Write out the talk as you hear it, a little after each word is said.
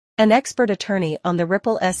An expert attorney on the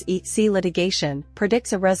Ripple SEC litigation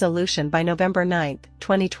predicts a resolution by November 9,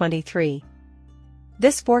 2023.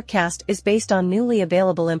 This forecast is based on newly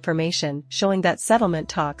available information showing that settlement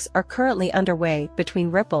talks are currently underway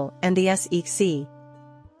between Ripple and the SEC.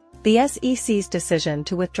 The SEC's decision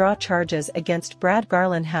to withdraw charges against Brad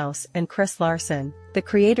Garlinghouse and Chris Larsen, the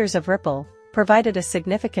creators of Ripple, provided a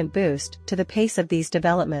significant boost to the pace of these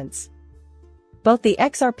developments. Both the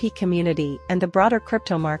XRP community and the broader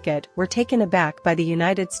crypto market were taken aback by the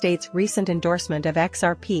United States' recent endorsement of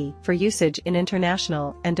XRP for usage in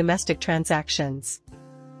international and domestic transactions.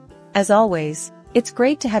 As always, it's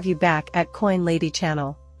great to have you back at Coin Lady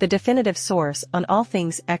channel, the definitive source on all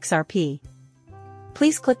things XRP.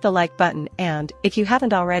 Please click the like button and, if you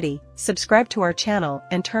haven't already, subscribe to our channel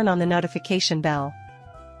and turn on the notification bell.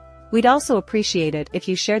 We'd also appreciate it if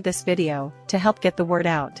you shared this video to help get the word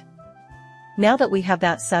out. Now that we have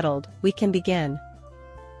that settled, we can begin.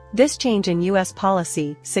 This change in US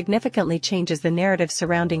policy significantly changes the narrative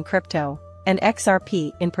surrounding crypto, and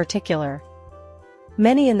XRP in particular.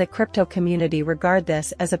 Many in the crypto community regard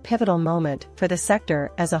this as a pivotal moment for the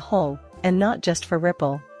sector as a whole, and not just for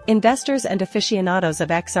Ripple. Investors and aficionados of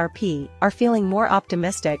XRP are feeling more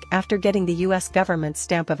optimistic after getting the US government's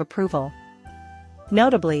stamp of approval.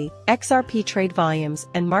 Notably, XRP trade volumes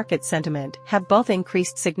and market sentiment have both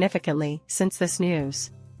increased significantly since this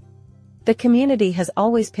news. The community has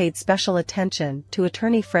always paid special attention to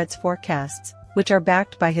attorney Fred's forecasts, which are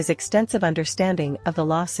backed by his extensive understanding of the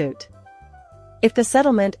lawsuit. If the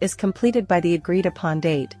settlement is completed by the agreed-upon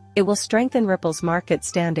date, it will strengthen Ripple's market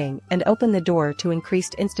standing and open the door to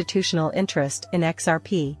increased institutional interest in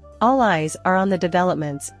XRP. All eyes are on the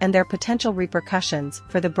developments and their potential repercussions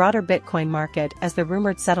for the broader Bitcoin market as the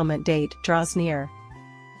rumored settlement date draws near.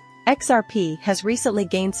 XRP has recently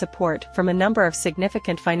gained support from a number of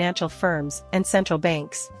significant financial firms and central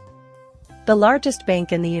banks. The largest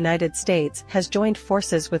bank in the United States has joined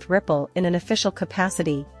forces with Ripple in an official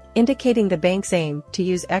capacity, indicating the bank's aim to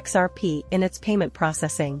use XRP in its payment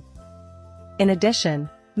processing. In addition,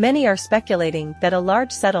 many are speculating that a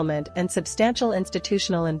large settlement and substantial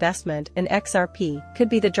institutional investment in XRP could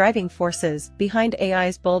be the driving forces behind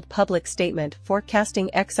AI's bold public statement forecasting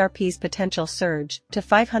XRP's potential surge to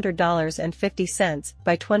 $500.50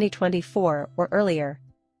 by 2024 or earlier.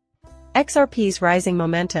 XRP's rising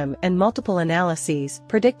momentum and multiple analyses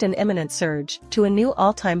predict an imminent surge to a new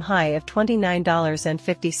all-time high of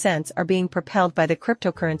 $29.50 are being propelled by the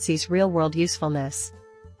cryptocurrency's real-world usefulness.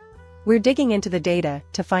 We're digging into the data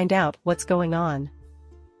to find out what's going on.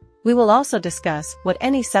 We will also discuss what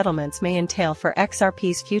any settlements may entail for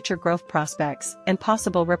XRP's future growth prospects and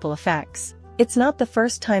possible ripple effects. It's not the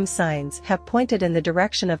first time signs have pointed in the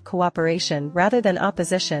direction of cooperation rather than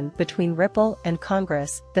opposition between Ripple and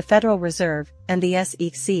Congress, the Federal Reserve, and the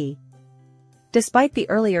SEC. Despite the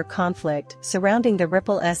earlier conflict surrounding the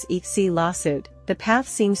Ripple SEC lawsuit, the path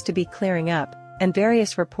seems to be clearing up, and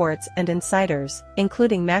various reports and insiders,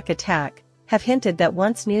 including Mac Attack, have hinted that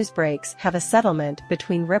once news breaks have a settlement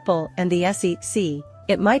between Ripple and the SEC,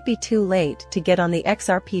 it might be too late to get on the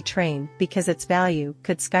XRP train because its value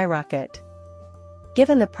could skyrocket.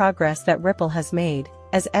 Given the progress that Ripple has made,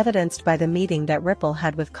 as evidenced by the meeting that Ripple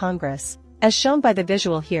had with Congress, as shown by the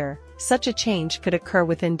visual here, such a change could occur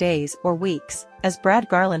within days or weeks, as Brad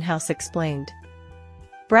Garlinghouse explained.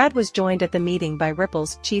 Brad was joined at the meeting by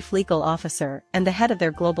Ripple's chief legal officer and the head of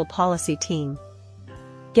their global policy team.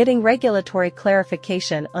 Getting regulatory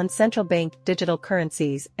clarification on central bank digital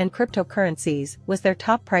currencies and cryptocurrencies was their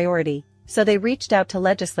top priority, so they reached out to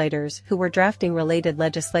legislators who were drafting related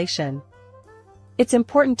legislation. It's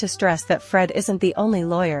important to stress that Fred isn't the only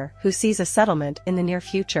lawyer who sees a settlement in the near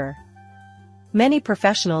future. Many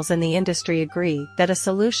professionals in the industry agree that a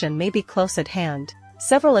solution may be close at hand.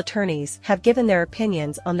 Several attorneys have given their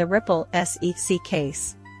opinions on the Ripple SEC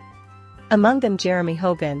case. Among them Jeremy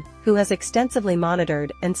Hogan, who has extensively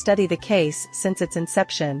monitored and studied the case since its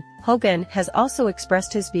inception. Hogan has also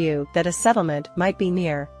expressed his view that a settlement might be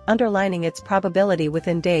near, underlining its probability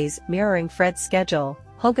within days, mirroring Fred's schedule.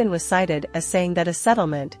 Hogan was cited as saying that a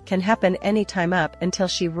settlement can happen anytime up until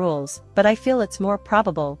she rules, but I feel it's more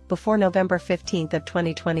probable before November 15 of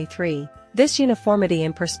 2023. This uniformity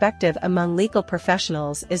in perspective among legal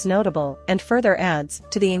professionals is notable and further adds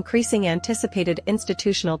to the increasing anticipated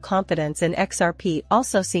institutional confidence in XRP.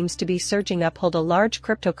 Also seems to be surging. Uphold, a large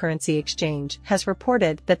cryptocurrency exchange, has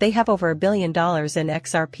reported that they have over $1 billion in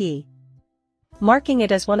XRP. marking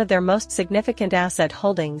it as one of their most significant asset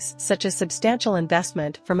holdings. Such a substantial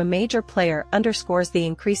investment from a major player underscores the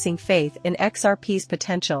increasing faith in XRP's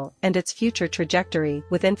potential and its future trajectory,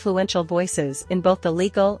 with influential voices in both the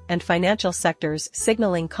legal and financial sectors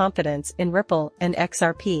signaling confidence in Ripple and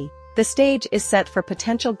XRP. The stage is set for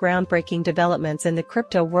potential groundbreaking developments in the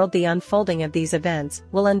crypto world. The unfolding of these events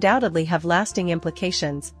will undoubtedly have lasting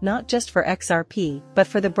implications, not just for XRP, but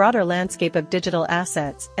for the broader landscape of digital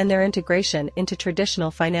assets and their integration into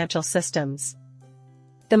traditional financial systems.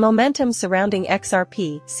 The momentum surrounding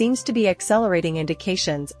XRP seems to be accelerating.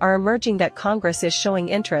 Indications are emerging that Congress is showing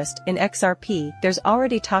interest in XRP. There's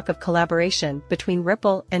already talk of collaboration between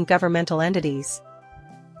Ripple and governmental entities.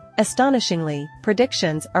 Astonishingly,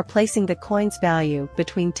 predictions are placing the coin's value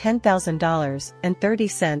between $10,000 and 30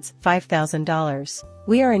 cents, $5,000.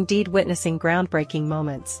 We are indeed witnessing groundbreaking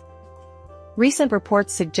moments. Recent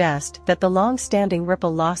reports suggest that the long-standing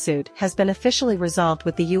Ripple lawsuit has been officially resolved,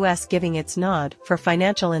 with the U.S. giving its nod for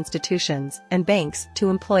financial institutions and banks to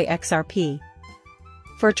employ XRP.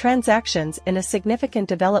 For transactions in a significant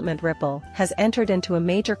development, Ripple has entered into a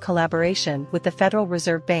major collaboration with the Federal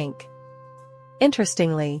Reserve Bank.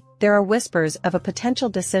 Interestingly, there are whispers of a potential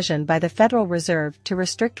decision by the Federal Reserve to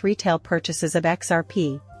restrict retail purchases of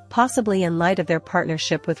XRP, possibly in light of their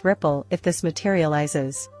partnership with Ripple. If this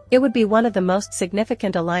materializes, it would be one of the most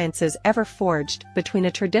significant alliances ever forged between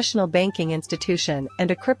a traditional banking institution and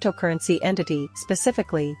a cryptocurrency entity.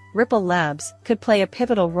 Specifically, Ripple Labs could play a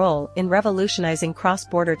pivotal role in revolutionizing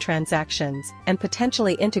cross-border transactions and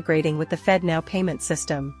potentially integrating with the FedNow payment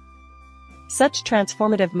system. Such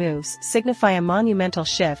transformative moves signify a monumental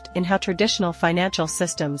shift in how traditional financial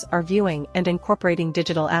systems are viewing and incorporating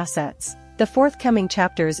digital assets. The forthcoming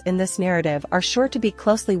chapters in this narrative are sure to be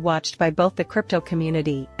closely watched by both the crypto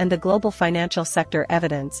community and the global financial sector.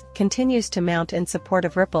 Evidence continues to mount in support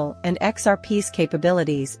of Ripple and XRP's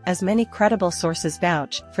capabilities, as many credible sources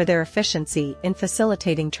vouch for their efficiency in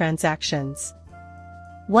facilitating transactions.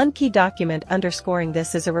 One key document underscoring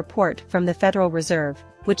this is a report from the Federal Reserve,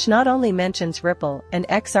 which not only mentions Ripple and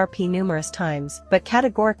XRP numerous times but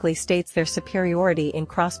categorically states their superiority in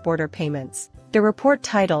cross-border payments. The report,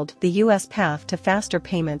 titled "The U.S. Path to Faster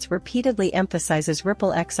Payments," repeatedly emphasizes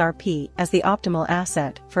Ripple XRP as the optimal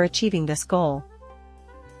asset for achieving this goal.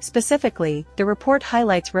 Specifically, the report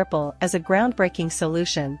highlights Ripple as a groundbreaking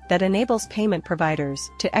solution that enables payment providers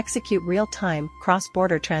to execute real-time,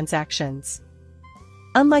 cross-border transactions.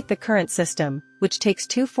 Unlike the current system, which takes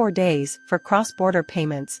 2-4 days for cross-border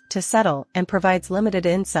payments to settle and provides limited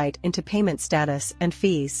insight into payment status and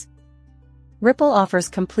fees, Ripple offers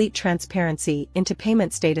complete transparency into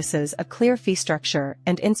payment statuses, a clear fee structure,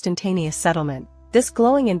 and instantaneous settlement. This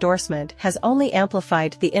glowing endorsement has only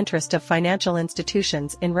amplified the interest of financial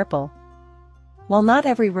institutions in Ripple. While not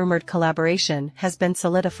every rumored collaboration has been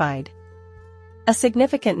solidified, a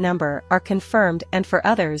significant number are confirmed, and for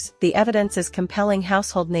others, the evidence is compelling.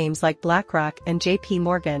 Household names like BlackRock and JP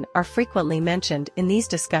Morgan are frequently mentioned in these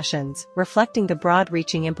discussions, reflecting the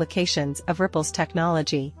broad-reaching implications of Ripple's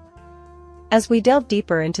technology. As we delve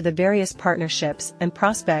deeper into the various partnerships and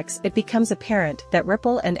prospects, it becomes apparent that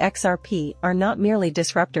Ripple and XRP are not merely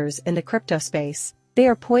disruptors in the crypto space. They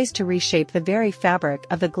are poised to reshape the very fabric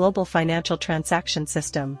of the global financial transaction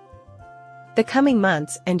system. The coming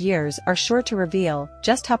months and years are sure to reveal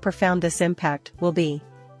just how profound this impact will be.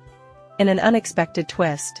 In an unexpected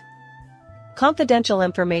twist, confidential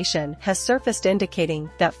information has surfaced indicating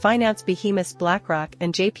that finance behemoths BlackRock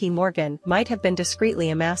and JP Morgan might have been discreetly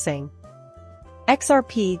amassing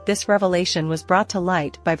XRP. This revelation was brought to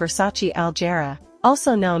light by Versace Algera,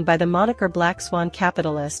 also known by the moniker Black Swan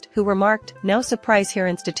capitalist, who remarked, "No surprise here,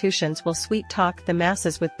 institutions will sweet-talk the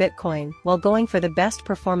masses with Bitcoin while going for the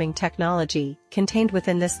best-performing technology." Contained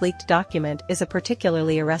within this leaked document is a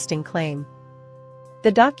particularly arresting claim.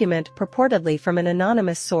 The document, purportedly from an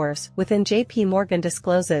anonymous source within JP Morgan,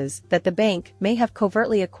 discloses that the bank may have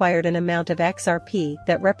covertly acquired an amount of XRP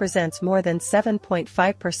that represents more than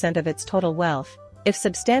 7.5% of its total wealth. If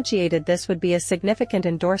substantiated, this would be a significant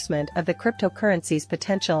endorsement of the cryptocurrency's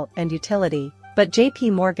potential and utility. But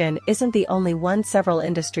JP Morgan isn't the only one. Several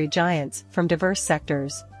industry giants from diverse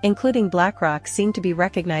sectors, including BlackRock, seem to be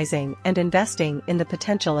recognizing and investing in the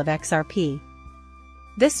potential of XRP.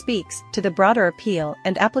 This speaks to the broader appeal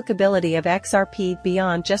and applicability of XRP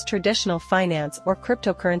beyond just traditional finance or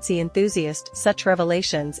cryptocurrency enthusiasts. Such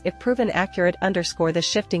revelations, if proven accurate, underscore the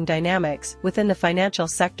shifting dynamics within the financial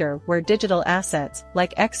sector, where digital assets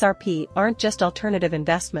like XRP aren't just alternative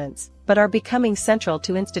investments, but are becoming central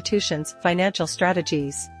to institutions' financial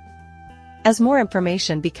strategies. As more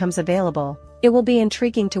information becomes available, It will be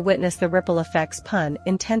intriguing to witness the ripple effects pun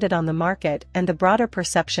intended on the market and the broader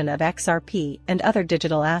perception of XRP and other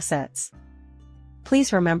digital assets.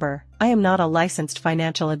 Please remember, I am not a licensed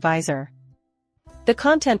financial advisor. The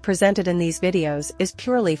content presented in these videos is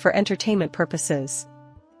purely for entertainment purposes.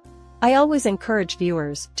 I always encourage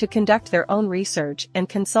viewers to conduct their own research and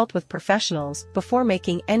consult with professionals before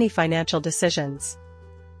making any financial decisions.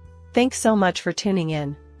 Thanks so much for tuning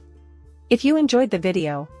in. If you enjoyed the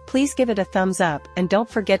video, please give it a thumbs up and don't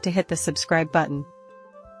forget to hit the subscribe button.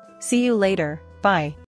 See you later, bye.